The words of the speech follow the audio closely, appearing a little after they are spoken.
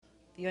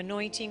The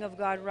anointing of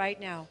God right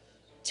now,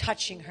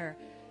 touching her.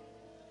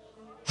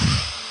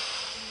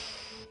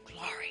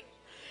 Glory,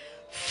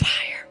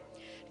 fire,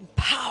 and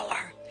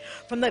power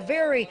from the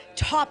very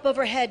top of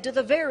her head to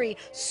the very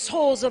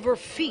soles of her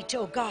feet,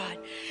 oh God.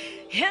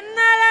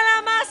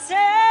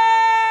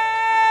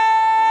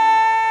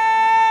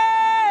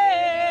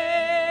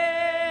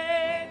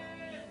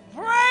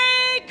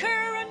 Break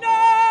her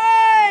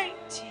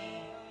anointing.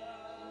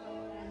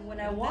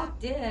 When I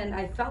walked in,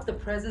 I felt the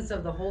presence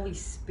of the Holy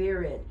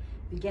Spirit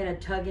begin to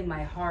tug in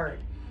my heart.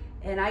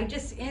 And I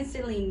just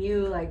instantly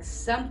knew like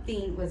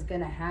something was going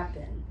to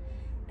happen.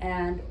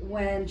 And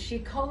when she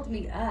called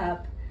me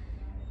up,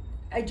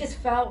 I just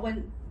felt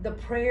when the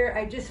prayer,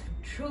 I just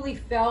truly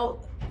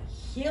felt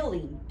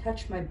healing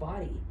touch my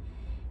body.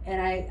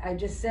 And I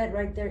just said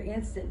right there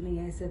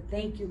instantly, I said,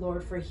 thank you,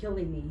 Lord, for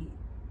healing me.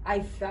 I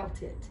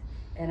felt it.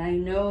 And I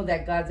know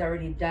that God's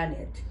already done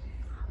it.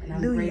 And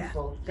I'm Hallelujah.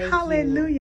 grateful. Thank Hallelujah. you.